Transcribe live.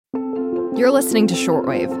You're listening to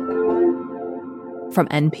Shortwave from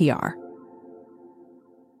NPR.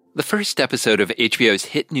 The first episode of HBO's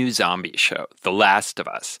hit new zombie show, The Last of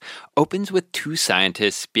Us, opens with two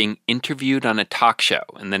scientists being interviewed on a talk show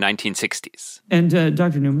in the 1960s. And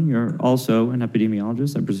Dr. Newman, you're also an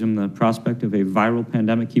epidemiologist. I presume the prospect of a viral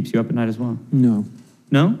pandemic keeps you up at night as well? No.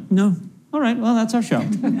 No? No. All right, well, that's our show.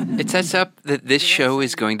 It sets up that this show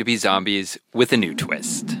is going to be zombies with a new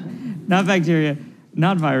twist. Not bacteria,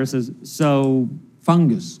 not viruses, so...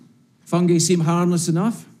 Fungus. Fungi seem harmless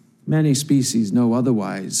enough. Many species know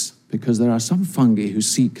otherwise, because there are some fungi who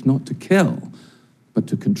seek not to kill, but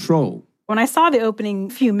to control. When I saw the opening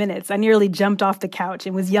few minutes, I nearly jumped off the couch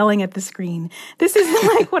and was yelling at the screen. This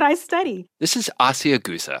isn't like what I study. This is Assia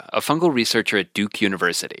Gusa, a fungal researcher at Duke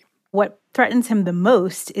University. What threatens him the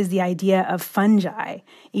most is the idea of fungi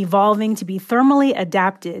evolving to be thermally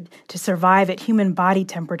adapted to survive at human body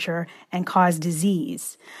temperature and cause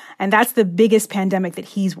disease. And that's the biggest pandemic that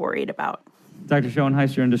he's worried about. Dr.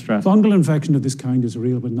 Schoenheis, you're in distress. Fungal infection of this kind is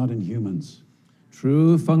real, but not in humans.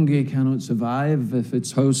 True, fungi cannot survive if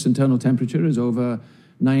its host's internal temperature is over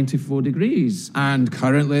 94 degrees. And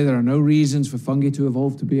currently, there are no reasons for fungi to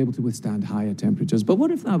evolve to be able to withstand higher temperatures. But what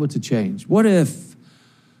if that were to change? What if,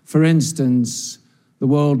 for instance, the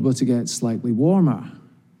world were to get slightly warmer?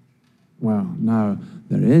 Well, now,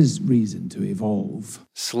 there is reason to evolve.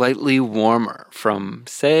 Slightly warmer from,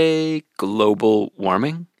 say, global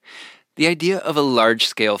warming? The idea of a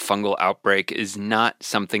large-scale fungal outbreak is not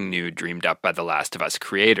something new dreamed up by The Last of Us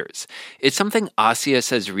creators. It's something Assia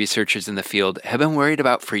says researchers in the field have been worried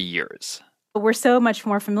about for years. We're so much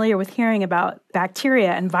more familiar with hearing about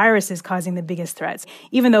bacteria and viruses causing the biggest threats.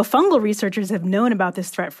 Even though fungal researchers have known about this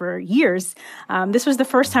threat for years, this was the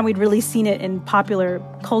first time we'd really seen it in popular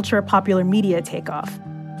culture, popular media take off.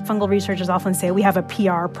 Fungal researchers often say we have a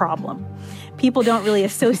PR problem. People don't really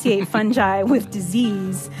associate fungi with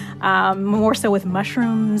disease, more so with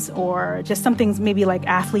mushrooms or just something maybe like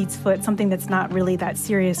athlete's foot, something that's not really that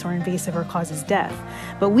serious or invasive or causes death.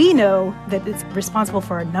 But we know that it's responsible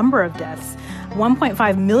for a number of deaths,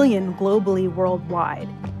 1.5 million globally worldwide.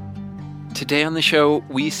 Today on the show,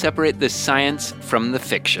 we separate the science from the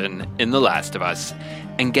fiction in The Last of Us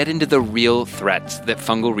and get into the real threats that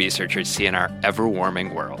fungal researchers see in our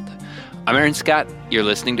ever-warming world. I'm Aaron Scott. You're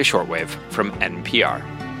listening to Shortwave from NPR.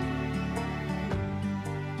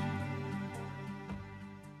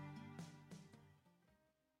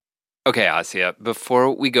 Okay, Assia,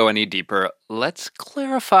 before we go any deeper, let's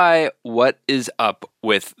clarify what is up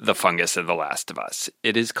with the fungus in The Last of Us.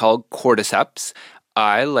 It is called cordyceps.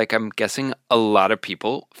 I'm guessing a lot of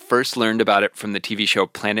people, first learned about it from the TV show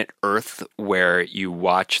Planet Earth, where you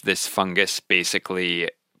watch this fungus basically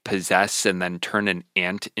possess and then turn an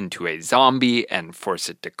ant into a zombie and force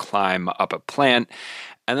it to climb up a plant.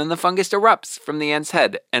 And then the fungus erupts from the ant's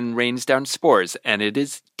head and rains down spores, and it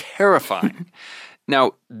is terrifying.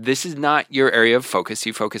 Now, this is not your area of focus.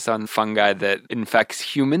 You focus on fungi that infects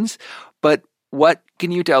humans, but what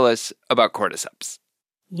can you tell us about cordyceps?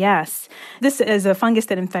 Yes. This is a fungus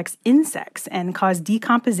that infects insects and cause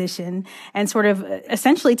decomposition and sort of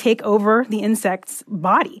essentially take over the insect's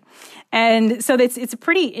body. And so it's a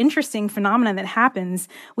pretty interesting phenomenon that happens.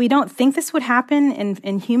 We don't think this would happen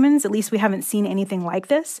in humans. At least we haven't seen anything like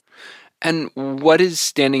this. And what is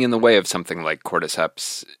standing in the way of something like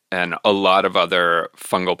cordyceps and a lot of other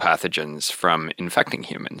fungal pathogens from infecting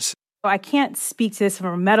humans? I can't speak to this from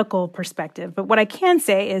a medical perspective, but what I can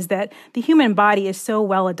say is that the human body is so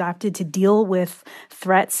well adapted to deal with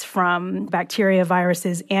threats from bacteria,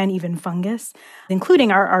 viruses, and even fungus,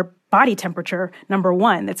 including our body temperature, number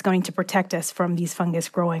one, that's going to protect us from these fungus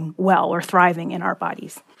growing well or thriving in our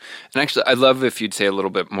bodies. And actually, I'd love if you'd say a little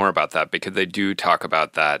bit more about that, because they do talk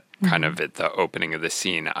about that kind of at the opening of the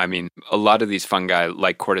scene. I mean, a lot of these fungi,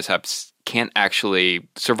 like cordyceps, can't actually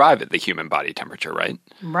survive at the human body temperature, right?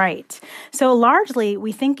 Right. So largely,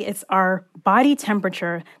 we think it's our body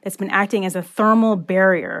temperature that's been acting as a thermal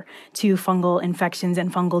barrier to fungal infections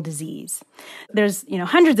and fungal disease. There's,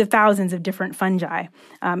 hundreds of thousands of different fungi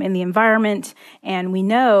in the environment, and we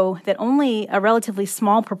know that only a relatively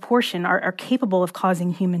small proportion are capable of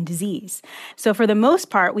causing human disease. So for the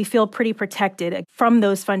most part, we feel pretty protected from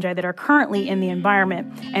those fungi that are currently in the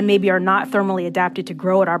environment and maybe are not thermally adapted to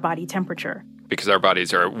grow at our body temperature. Because our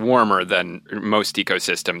bodies are warmer than most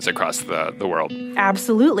ecosystems across the world.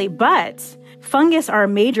 Absolutely, but fungus are a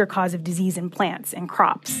major cause of disease in plants and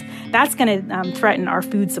crops. That's going to threaten our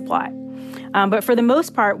food supply. But for the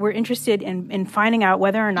most part, we're interested in finding out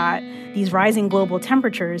whether or not these rising global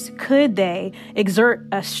temperatures, could they exert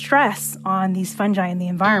a stress on these fungi in the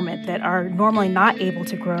environment that are normally not able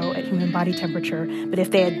to grow at human body temperature. But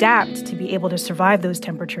if they adapt to be able to survive those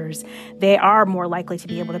temperatures, they are more likely to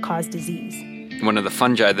be able to cause disease. One of the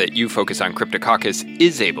fungi that you focus on, Cryptococcus,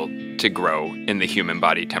 is able to grow in the human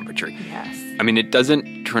body temperature. Yes. I mean, it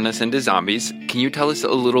doesn't turn us into zombies. Can you tell us a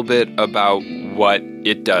little bit about what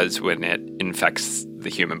it does when it infects the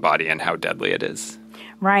human body and how deadly it is?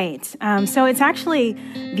 Right. So it's actually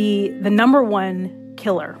the number one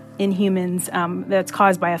killer in humans that's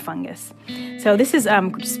caused by a fungus. So this is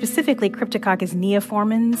specifically Cryptococcus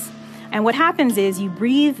neoformans. And what happens is you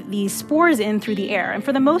breathe these spores in through the air. And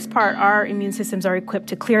for the most part, our immune systems are equipped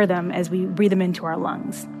to clear them as we breathe them into our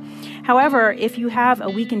lungs. However, if you have a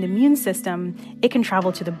weakened immune system, it can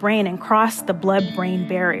travel to the brain and cross the blood-brain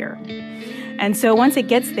barrier. And so once it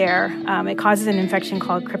gets there, it causes an infection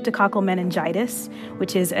called cryptococcal meningitis,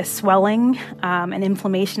 which is a swelling, an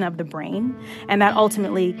inflammation of the brain, and that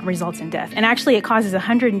ultimately results in death. And actually, it causes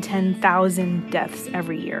 110,000 deaths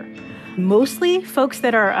every year. Mostly folks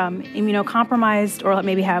that are immunocompromised or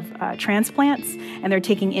maybe have transplants and they're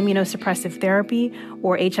taking immunosuppressive therapy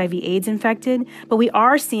or HIV/AIDS infected. But we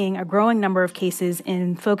are seeing a growing number of cases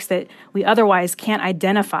in folks that we otherwise can't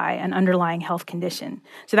identify an underlying health condition.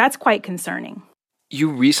 So that's quite concerning. You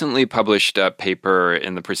recently published a paper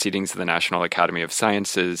in the Proceedings of the National Academy of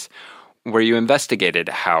Sciences where you investigated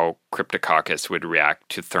how Cryptococcus would react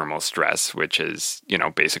to thermal stress, which is,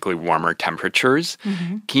 basically warmer temperatures.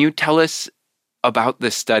 Mm-hmm. Can you tell us about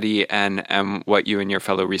this study and what you and your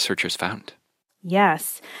fellow researchers found?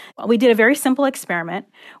 Yes. We did a very simple experiment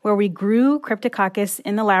where we grew Cryptococcus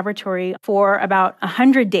in the laboratory for about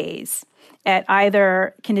 100 days at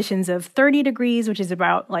either conditions of 30 degrees, which is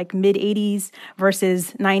about like mid-80s,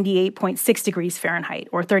 versus 98.6 degrees Fahrenheit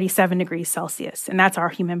or 37 degrees Celsius. And that's our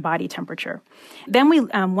human body temperature. Then we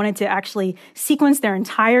wanted to actually sequence their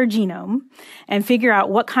entire genome and figure out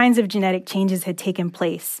what kinds of genetic changes had taken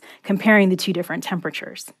place comparing the two different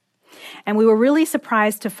temperatures. And we were really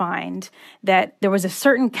surprised to find that there was a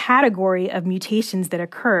certain category of mutations that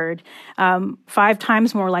occurred 5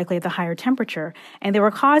 times more likely at the higher temperature. And they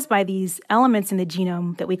were caused by these elements in the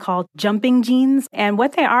genome that we call jumping genes. And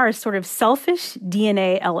what they are is sort of selfish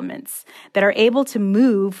DNA elements that are able to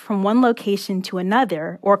move from one location to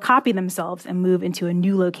another or copy themselves and move into a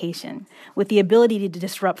new location with the ability to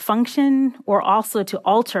disrupt function or also to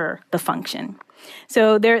alter the function.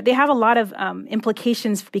 So they have a lot of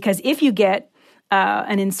implications because if you get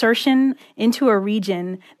an insertion into a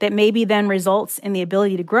region that maybe then results in the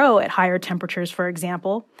ability to grow at higher temperatures, for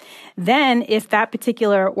example, then if that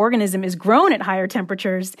particular organism is grown at higher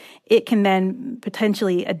temperatures, it can then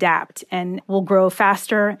potentially adapt and will grow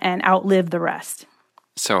faster and outlive the rest.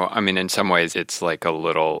 So, I mean, in some ways, it's like a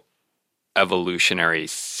little evolutionary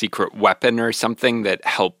secret weapon or something that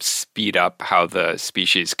helps speed up how the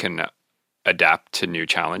species can adapt to new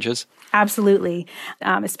challenges? Absolutely.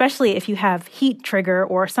 Especially if you have heat trigger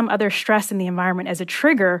or some other stress in the environment as a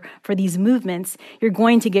trigger for these movements, you're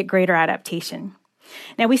going to get greater adaptation.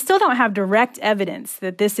 Now, we still don't have direct evidence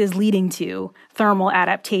that this is leading to thermal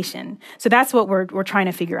adaptation. So that's what we're trying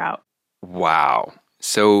to figure out. Wow.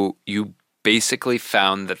 So you basically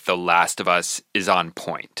found that The Last of Us is on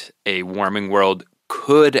point. A warming world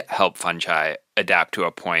could help fungi adapt to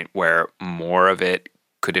a point where more of it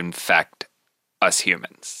could infect us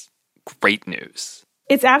humans. Great news.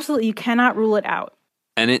 It's absolutely, you cannot rule it out.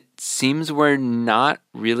 And it seems we're not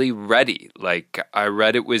really ready. Like, I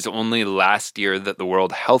read it was only last year that the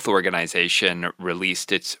World Health Organization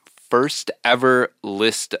released its first ever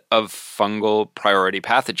list of fungal priority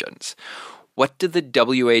pathogens. What do the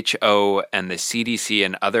WHO and the CDC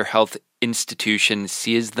and other health institutions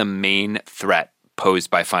see as the main threat posed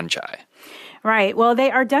by fungi? Right. Well,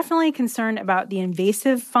 they are definitely concerned about the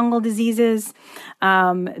invasive fungal diseases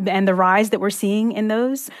and the rise that we're seeing in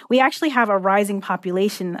those. We actually have a rising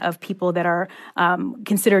population of people that are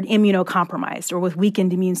considered immunocompromised or with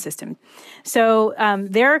weakened immune system. So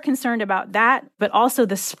they're concerned about that, but also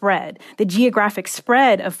the spread. The geographic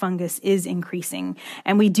spread of fungus is increasing.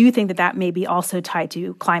 And we do think that that may be also tied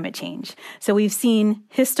to climate change. So we've seen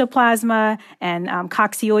histoplasma and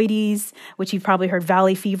coccidioides, which you've probably heard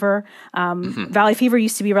valley fever. Valley fever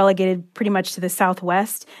used to be relegated pretty much to the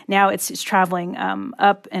Southwest. Now it's traveling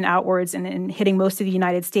up and outwards and hitting most of the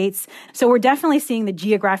United States. So we're definitely seeing the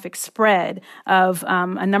geographic spread of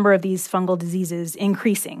a number of these fungal diseases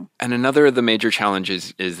increasing. And another of the major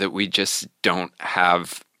challenges is that we just don't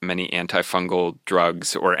have many antifungal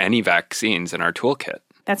drugs or any vaccines in our toolkit.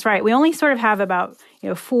 That's right. We only sort of have about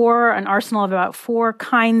an arsenal of about 4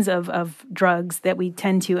 kinds of drugs that we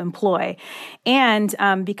tend to employ. And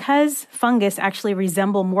because fungus actually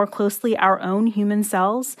resemble more closely our own human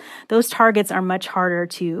cells, those targets are much harder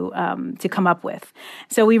to come up with.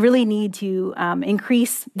 So we really need to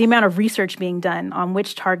increase the amount of research being done on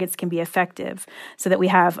which targets can be effective so that we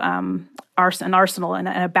have an arsenal and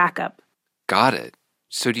a backup. Got it.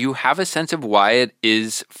 So do you have a sense of why it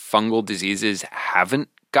is fungal diseases haven't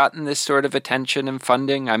gotten this sort of attention and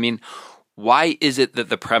funding? I mean, why is it that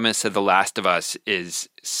the premise of The Last of Us is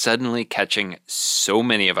suddenly catching so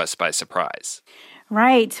many of us by surprise?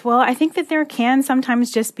 Right. Well, I think that there can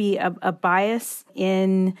sometimes just be a bias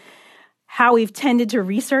in how we've tended to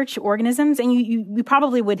research organisms, and you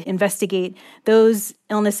probably would investigate those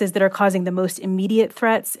illnesses that are causing the most immediate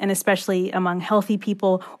threats, and especially among healthy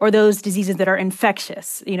people, or those diseases that are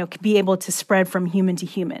infectious, could be able to spread from human to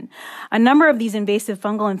human. A number of these invasive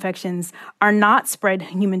fungal infections are not spread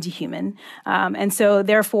human to human, and so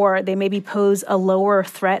therefore they maybe pose a lower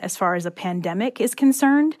threat as far as a pandemic is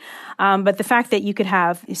concerned. But the fact that you could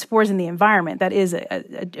have spores in the environment, that is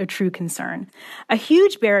a true concern. A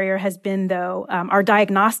huge barrier has been, though, our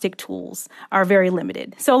diagnostic tools are very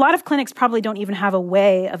limited. So a lot of clinics probably don't even have a way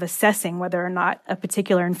of assessing whether or not a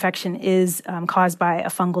particular infection is caused by a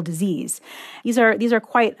fungal disease. These are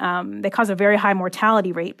quite, they cause a very high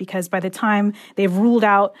mortality rate because by the time they've ruled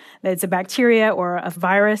out that it's a bacteria or a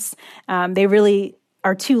virus, they really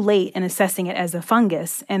are too late in assessing it as a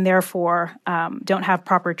fungus and therefore don't have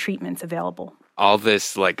proper treatments available. All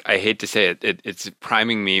this, I hate to say it, it's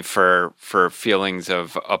priming me for feelings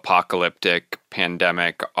of apocalyptic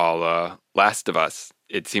pandemic a la Last of Us.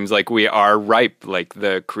 It seems like we are ripe, like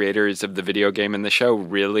the creators of the video game and the show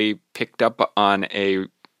really picked up on a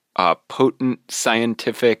potent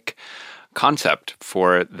scientific concept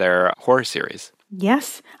for their horror series.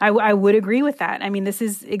 Yes, I would agree with that. I mean, this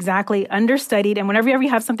is exactly understudied. And whenever you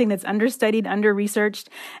have something that's understudied, under-researched,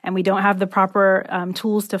 and we don't have the proper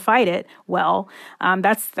tools to fight it, well,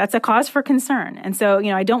 that's a cause for concern. And so,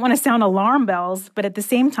 I don't want to sound alarm bells, but at the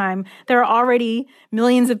same time, there are already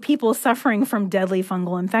millions of people suffering from deadly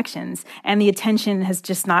fungal infections, and the attention has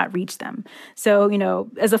just not reached them. So,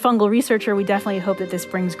 as a fungal researcher, we definitely hope that this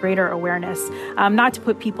brings greater awareness, not to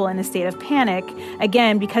put people in a state of panic,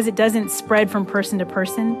 again, because it doesn't spread from person to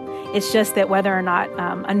person. It's just that whether or not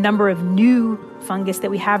a number of new fungus that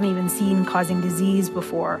we haven't even seen causing disease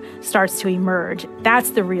before starts to emerge,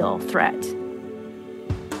 that's the real threat.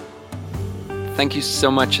 Thank you so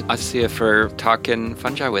much, Assia, for talking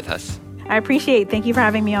fungi with us. I appreciate it. Thank you for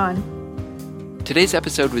having me on. Today's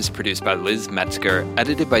episode was produced by Liz Metzger,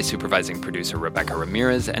 edited by supervising producer Rebecca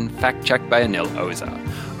Ramirez, and fact-checked by Anil Oza.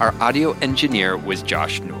 Our audio engineer was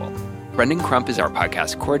Josh Newell. Brendan Crump is our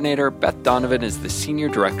podcast coordinator, Beth Donovan is the senior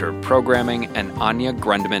director of programming, and Anya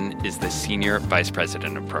Grundman is the senior vice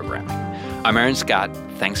president of programming. I'm Aaron Scott.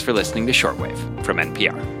 Thanks for listening to Shortwave from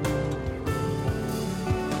NPR.